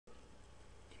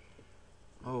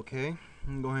Okay, I'm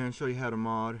going to go ahead and show you how to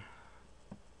mod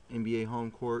NBA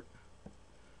Homecourt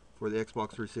for the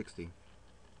Xbox 360.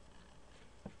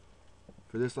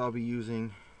 For this I'll be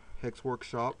using Hex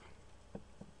Workshop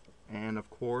and of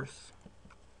course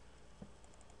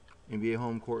NBA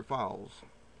Homecourt files.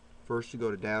 First you go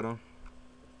to Data,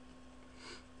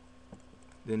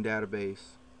 then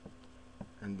Database,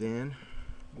 and then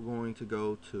we're going to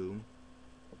go to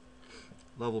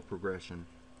Level Progression.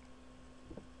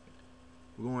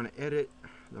 We're going to edit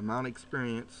the amount of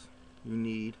experience you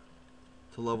need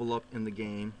to level up in the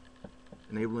game,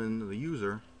 enabling the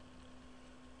user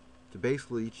to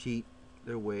basically cheat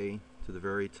their way to the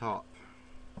very top.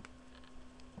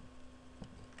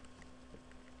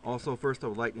 Also, first I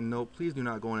would like to note, please do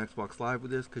not go on Xbox Live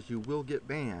with this because you will get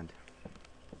banned.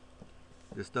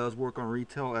 This does work on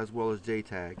retail as well as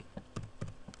JTAG.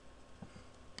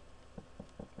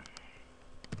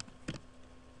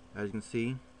 As you can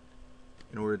see,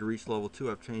 in order to reach level 2,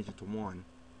 I've changed it to 1.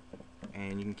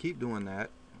 And you can keep doing that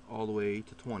all the way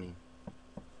to 20.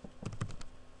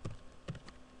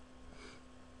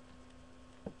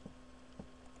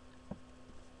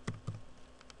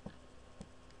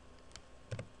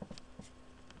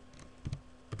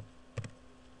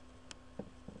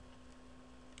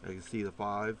 As you can see, the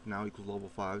 5 now equals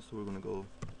level 5, so we're going to go.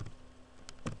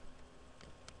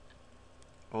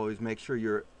 Always make sure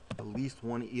you're at least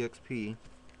 1 EXP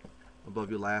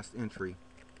above your last entry.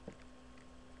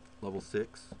 Level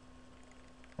 6.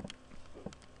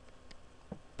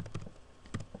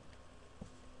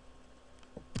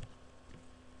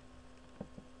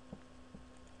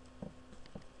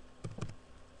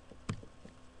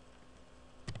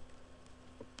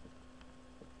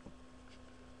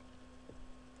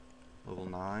 Level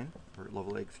 9, or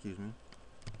level 8, excuse me.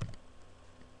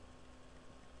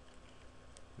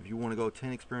 If you want to go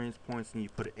 10 experience points, then you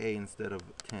put A instead of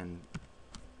 10,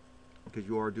 because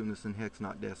you are doing this in hex,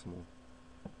 not decimal.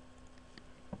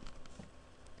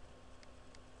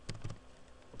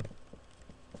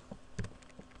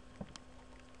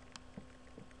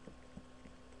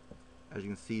 As you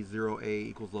can see, 0A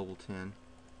equals level 10.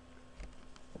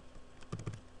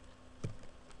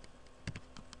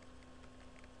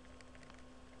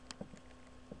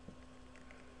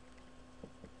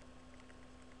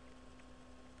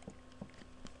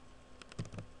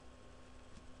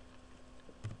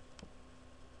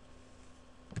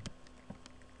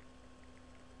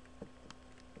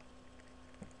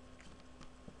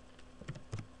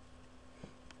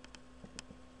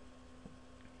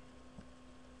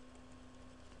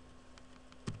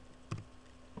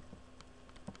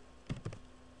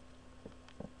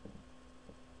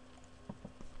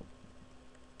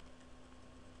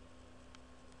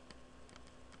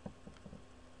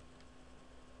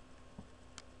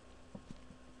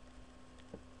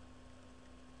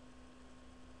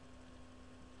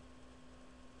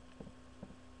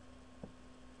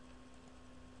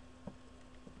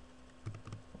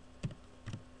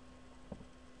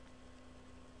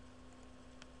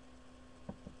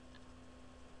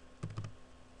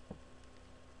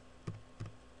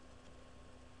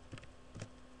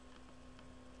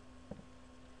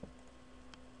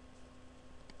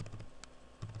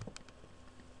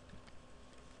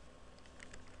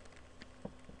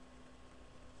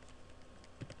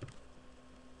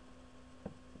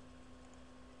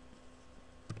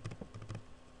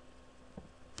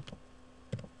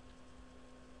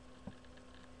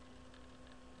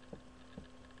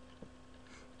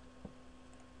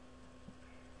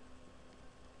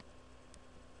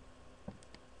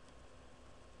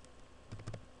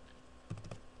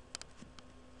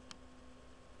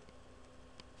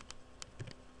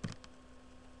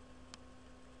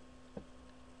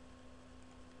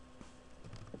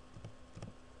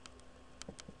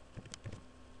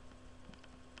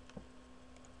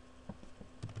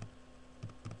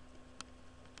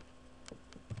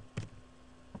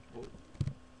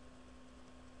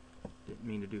 Didn't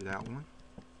mean to do that one.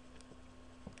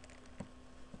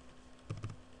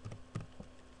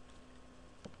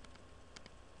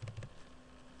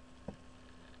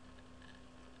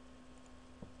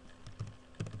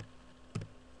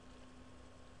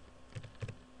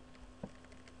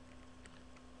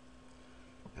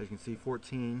 As you can see,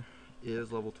 14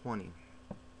 is level 20.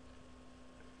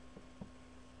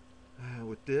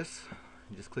 With this,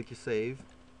 you just click your save.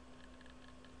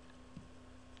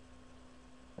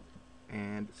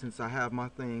 And since I have my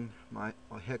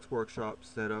Hex Workshop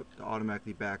set up to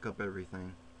automatically back up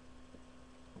everything,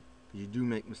 you do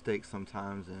make mistakes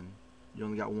sometimes and you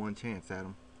only got one chance at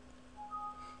them.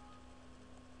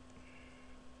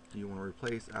 Do you want to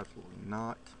replace? Absolutely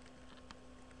not.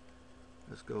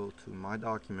 let's go to My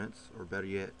Documents, or better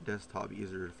yet, Desktop,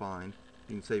 easier to find.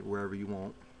 You can save it wherever you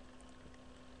want.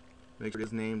 Make sure it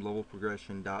is named level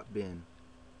progression.bin.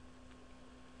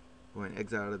 Go ahead and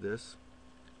exit out of this.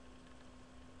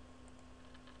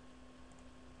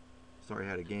 Sorry, I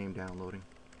had a game downloading.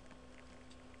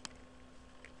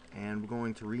 And we're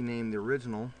going to rename the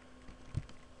original.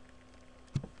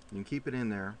 You can keep it in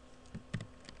there.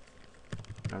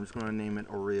 I'm just going to name it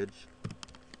Orig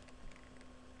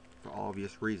for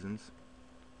obvious reasons.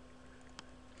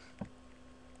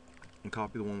 And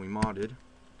copy the one we modded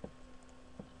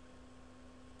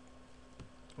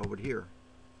over here.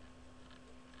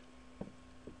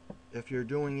 If you're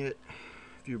doing it,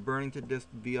 if you're burning to disk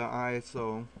via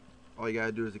ISO, all you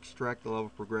gotta do is extract the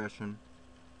level progression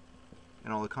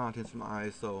and all the contents from the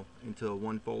ISO into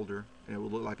one folder, and it will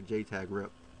look like a JTAG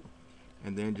rip,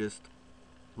 and then just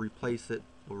replace it,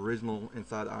 the original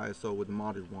inside the ISO, with the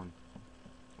modded one.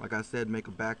 Like I said, make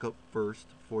a backup first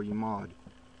before you mod,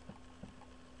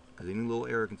 because any little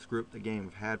error can screw up the game.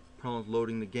 I've had problems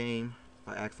loading the game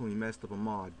if I accidentally messed up a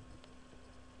mod.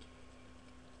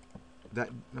 That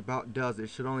about does it. It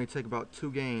should only take about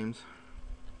 2 games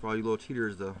for all you little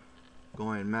cheaters to go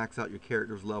ahead and max out your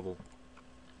character's level.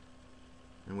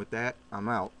 And with that, I'm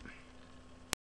out.